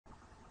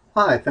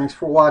Hi, thanks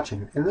for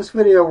watching. In this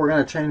video we're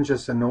going to change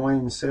this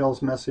annoying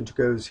sales message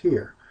goes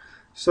here.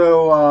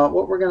 So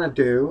what we're going to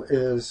do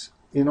is,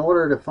 in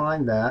order to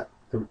find that,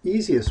 the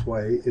easiest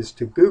way is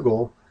to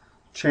Google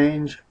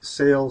change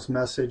sales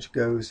message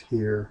goes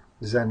here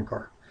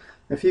ZenCart.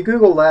 If you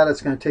Google that,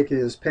 it's going to take you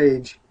to this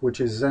page, which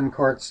is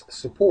ZenCart's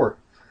support.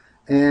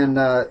 And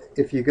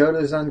if you go to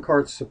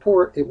ZenCart's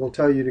support, it will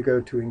tell you to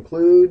go to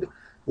include,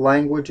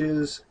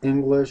 languages,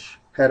 English,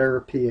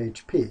 header,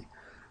 PHP.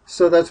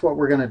 So that's what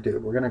we're going to do.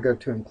 We're going to go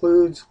to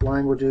includes,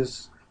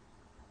 languages.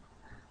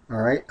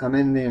 All right, I'm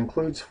in the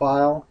includes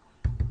file.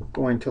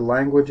 Going to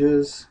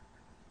languages.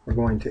 We're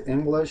going to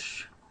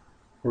English.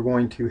 We're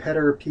going to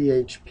header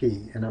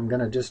PHP, and I'm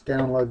going to just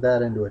download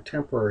that into a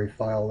temporary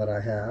file that I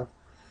have.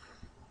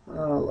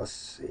 Let's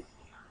see.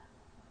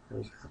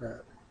 Where's that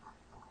at?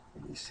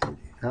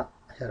 ABCD.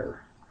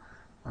 Header.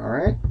 All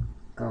right,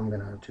 I'm going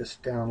to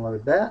just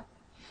download that.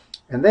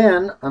 And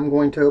then I'm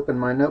going to open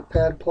my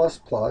Notepad++,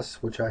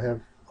 which I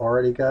have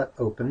already got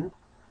open,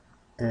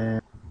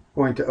 and I'm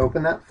going to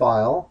open that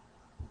file.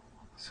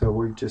 So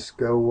we just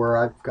go where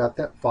I've got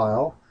that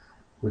file,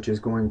 which is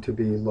going to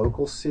be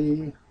local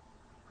C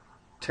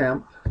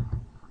temp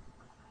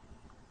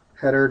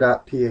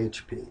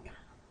header.php.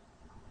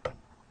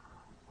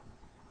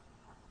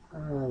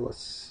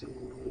 Let's see,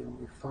 let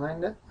me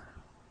find it.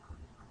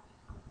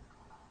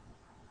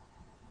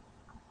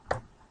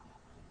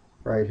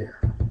 Right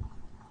here.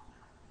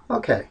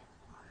 Okay,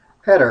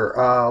 header,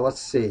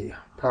 let's see,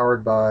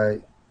 powered by,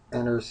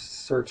 enter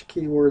search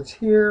keywords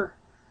here,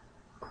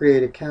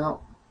 create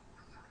account,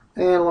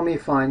 and let me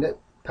find it,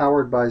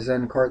 powered by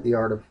ZenCart, the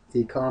art of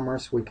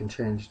e-commerce. We can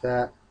change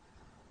that.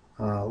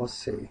 Let's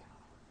see,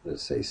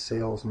 let's say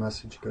sales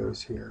message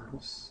goes here.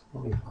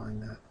 Let me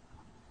find that.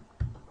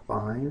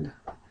 Find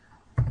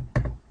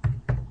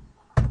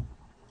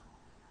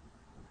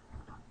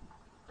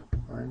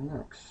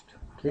next.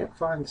 Can't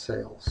find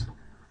sales.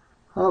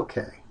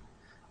 Okay.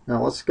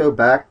 Now let's go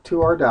back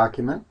to our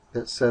document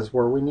that says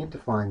where we need to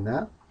find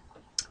that.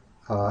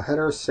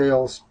 Header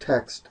sales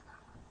text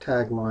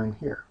tagline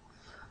here.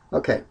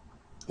 Okay,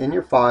 in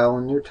your file,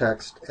 in your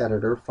text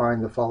editor,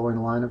 find the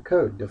following line of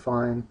code.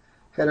 Define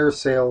header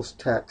sales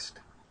text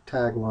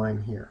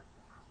tagline here.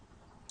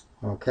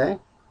 Okay,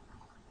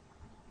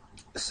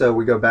 so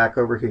we go back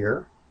over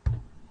here,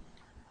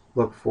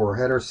 look for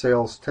header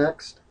sales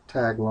text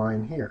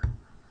tagline here.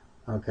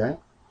 Okay,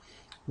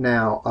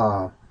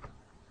 now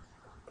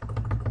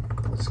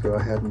let's go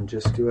ahead and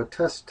just do a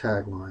test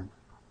tagline.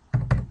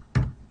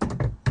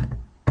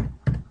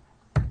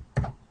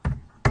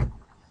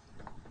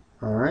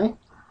 All right,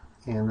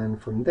 and then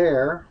from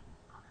there,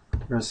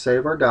 we're going to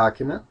save our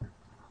document.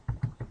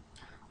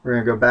 We're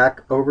going to go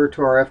back over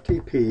to our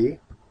FTP,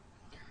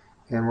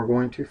 and we're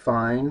going to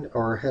find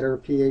our header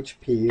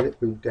PHP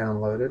that we've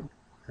downloaded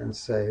and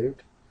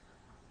saved.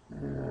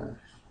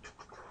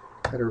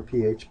 Header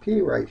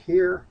PHP right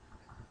here.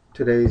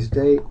 Today's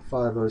date,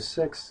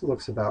 5/06,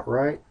 looks about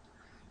right.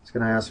 It's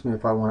going to ask me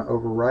if I want to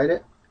overwrite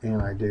it,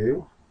 and I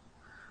do.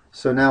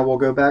 So now we'll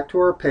go back to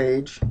our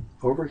page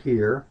over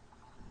here,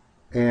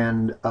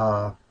 and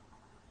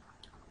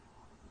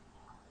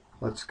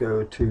let's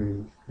go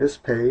to this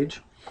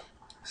page.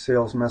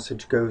 Sales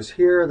message goes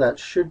here. That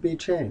should be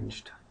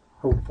changed,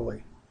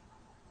 hopefully.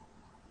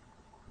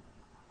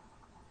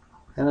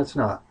 And it's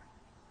not.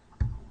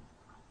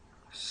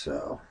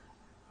 So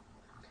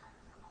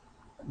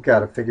got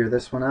to figure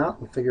this one out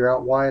and figure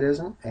out why it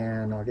isn't,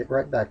 and I'll get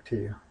right back to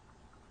you.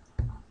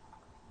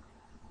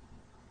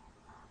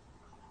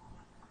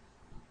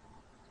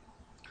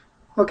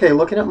 Okay,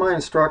 looking at my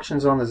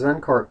instructions on the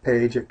ZenCart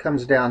page, it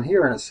comes down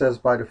here and it says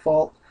by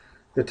default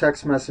the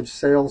text message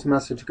sales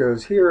message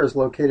goes here is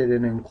located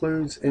in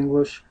includes,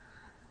 English,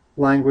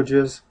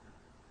 languages,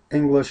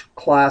 English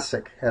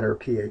classic header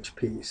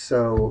PHP.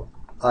 So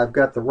I've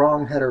got the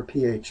wrong header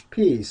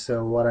PHP,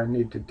 so what I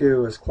need to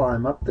do is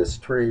climb up this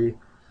tree,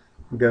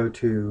 go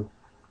to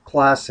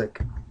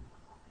classic,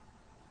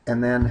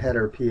 and then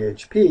header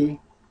PHP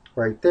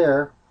right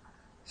there.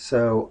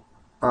 So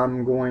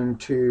I'm going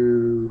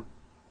to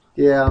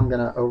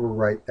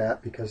overwrite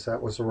that because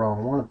that was the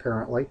wrong one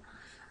apparently.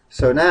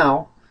 So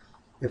now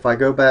if I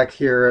go back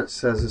here, it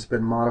says it's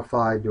been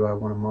modified. Do I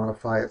want to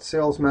modify it?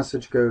 Sales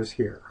message goes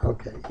here.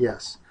 Okay,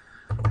 yes.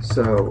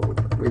 So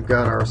we've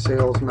got our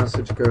sales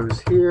message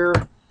goes here,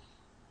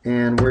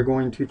 and we're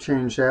going to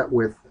change that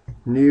with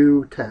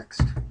new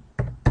text.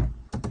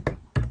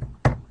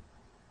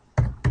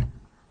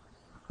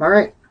 All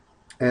right,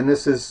 and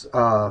this is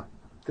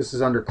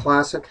under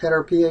classic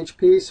header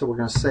PHP, so we're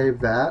going to save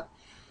that.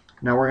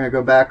 Now we're going to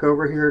go back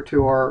over here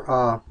to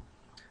our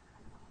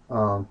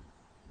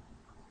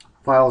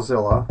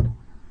FileZilla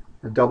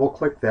and double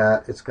click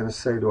that. It's going to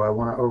say, do I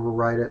want to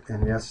overwrite it?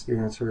 And yes, the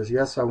answer is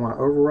yes, I want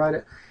to overwrite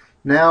it.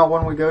 Now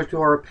when we go to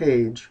our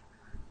page,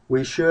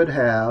 we should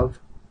have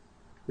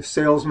the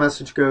sales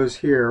message goes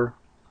here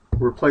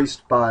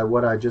replaced by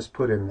what I just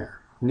put in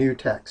there, new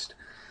text.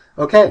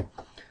 Okay,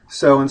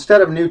 so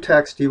instead of new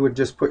text, you would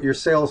just put your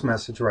sales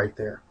message right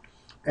there.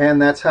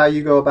 And that's how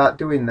you go about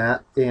doing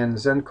that in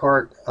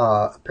ZenCart,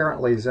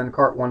 apparently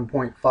ZenCart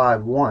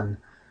 1.51.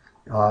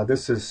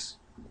 This is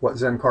what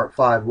ZenCart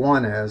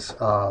 5.1 is.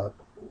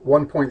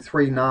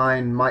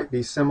 1.39 might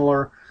be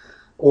similar,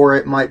 or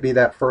it might be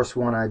that first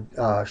one I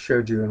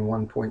showed you in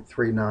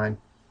 1.39.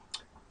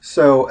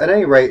 So at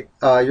any rate,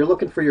 you're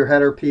looking for your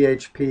header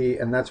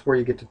PHP, and that's where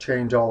you get to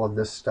change all of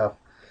this stuff.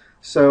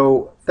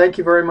 So thank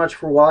you very much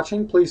for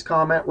watching. Please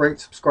comment, rate,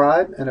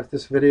 subscribe, and if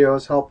this video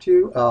has helped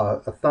you,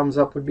 a thumbs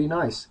up would be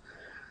nice.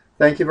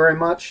 Thank you very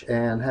much,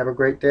 and have a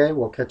great day.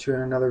 We'll catch you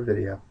in another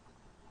video.